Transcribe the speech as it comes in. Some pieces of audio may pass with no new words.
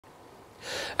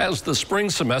As the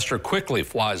spring semester quickly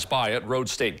flies by at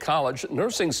Rhodes State College,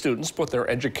 nursing students put their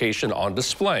education on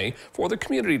display for the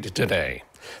community today.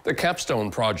 The capstone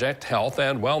project Health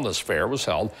and Wellness Fair was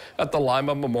held at the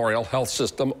Lima Memorial Health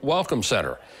System Welcome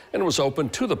Center and was open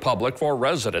to the public for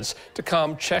residents to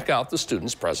come check out the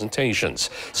students' presentations.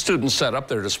 Students set up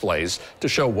their displays to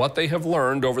show what they have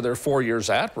learned over their 4 years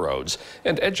at Rhodes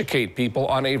and educate people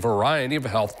on a variety of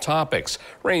health topics,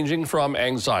 ranging from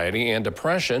anxiety and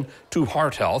depression to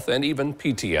heart health and even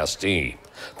PTSD.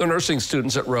 The nursing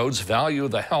students at Rhodes value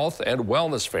the Health and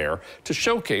Wellness Fair to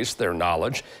showcase their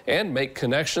knowledge and make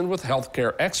connection with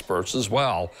healthcare experts, as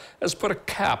well as put a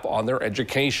cap on their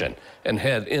education and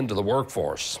head into the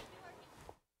workforce.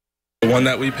 The one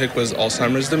that we picked was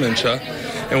Alzheimer's dementia,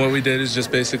 and what we did is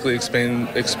just basically explain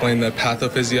the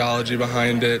pathophysiology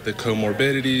behind it, the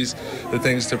comorbidities, the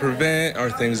things to prevent or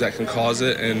things that can cause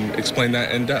it, and explain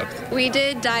that in depth. We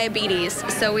did diabetes,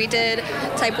 so we did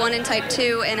type 1 and type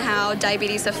 2 and how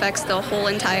diabetes affects the whole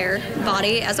entire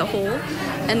body as a whole.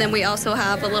 And then we also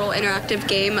have a little interactive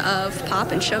game of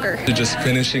pop and sugar. Just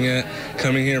finishing it,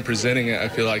 coming here and presenting it, I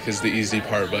feel like is the easy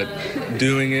part, but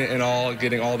doing it and all,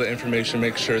 getting all the information,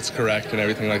 make sure it's correct and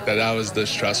everything like that, that was the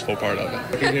stressful part of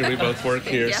it. Working here, we both work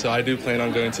here, yeah. So I do plan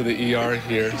on going to the ER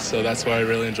here, so that's why I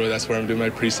really enjoy. That's where I'm doing my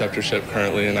preceptorship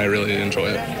currently, and I really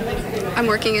enjoy it. I'm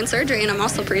working in surgery, and I'm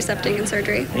also precepting in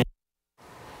surgery.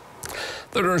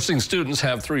 The nursing students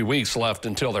have 3 weeks left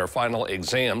until their final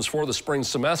exams for the spring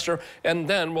semester, and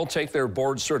then will take their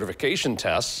board certification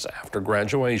tests after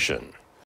graduation.